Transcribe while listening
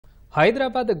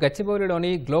Hyderabad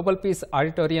Gachibowli Global Peace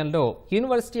Auditorium lo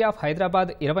University of Hyderabad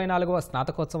 24వ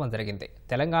స్నాతకోత్సవం జరిగింది.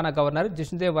 Telangana governor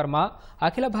Jishnu Varma,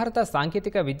 అఖిల భారత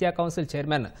సాంకేతిక విద్యా council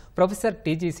chairman professor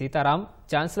TG Sitaram,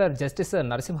 chancellor justice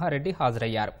Narasimha Reddy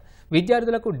హాజరయ్యారు.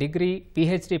 విద్యార్థులకు డిగ్రీ,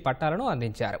 పీహెచ్డీ పట్టాలను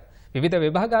అందించారు. వివిధ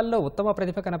విభాగాల్లో ఉత్తమ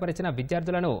ప్రతిభ కనపరిచిన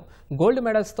విద్యార్థులను గోల్డ్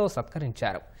మెడల్స్ తో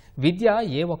సత్కరించారు. విద్య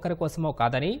ఏ ఒక్కరి కోసమో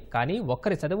కాదని, కానీ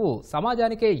ఒక్కరి చదువు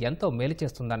సమాజానికే ఎంతో మేలు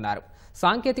చేస్తుందన్నారు.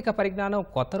 సాంకేతిక పరిజ్ఞానం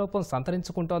కొత్త రూపం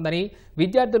సంతరించుకుంటోందని,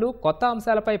 విద్యార్థులు కొత్త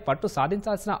అంశాలపై పట్టు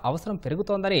సాధించాల్సిన అవసరం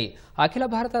పెరుగుతోందని అఖిల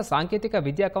భారత సాంకేతిక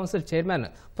విద్యా council chairman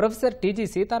professor TG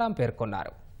Sitaram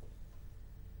పేర్కొన్నారు.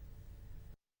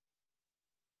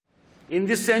 In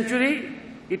this century,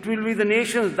 it will be the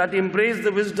nations that embrace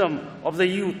the wisdom of the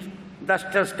youth that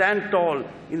shall stand tall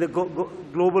in the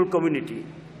global community.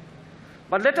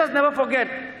 But let us never forget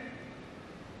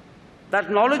that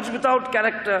knowledge without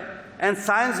character and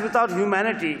science without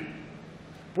humanity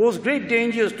pose great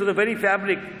dangers to the very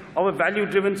fabric of a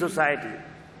value-driven society.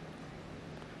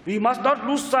 We must not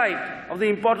lose sight of the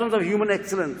importance of human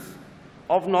excellence,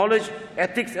 of knowledge,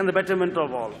 ethics, and the betterment of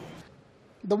all.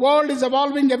 The world is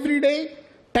evolving every day.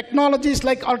 Technologies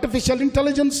like artificial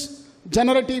intelligence,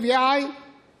 generative AI,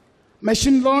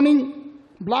 machine learning,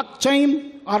 blockchain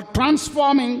are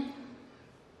transforming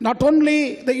not only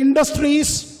the industries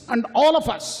and all of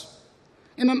us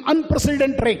in an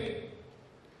unprecedented rate.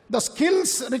 The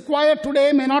skills required today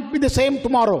may not be the same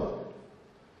tomorrow,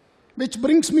 which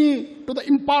brings me to the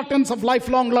importance of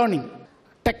lifelong learning.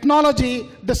 Technology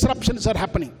disruptions are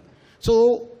happening. So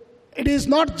it is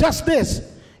not just this.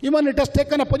 Even it has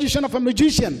taken a position of a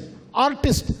magician,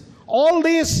 artist. All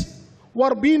these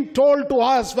were being told to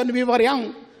us when we were young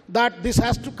that this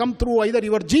has to come through either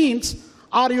your genes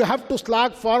or you have to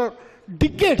slog for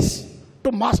decades to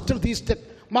master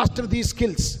these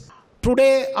skills.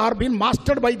 Today are being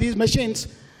mastered by these machines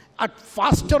at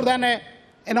faster than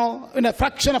in a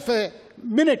fraction of a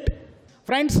minute.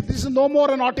 Friends, this is no more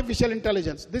an artificial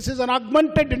intelligence. This is an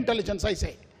augmented intelligence, I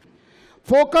say.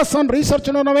 Focus on research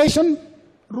and innovation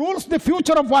rules the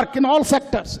future of work in all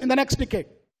sectors in the next decade.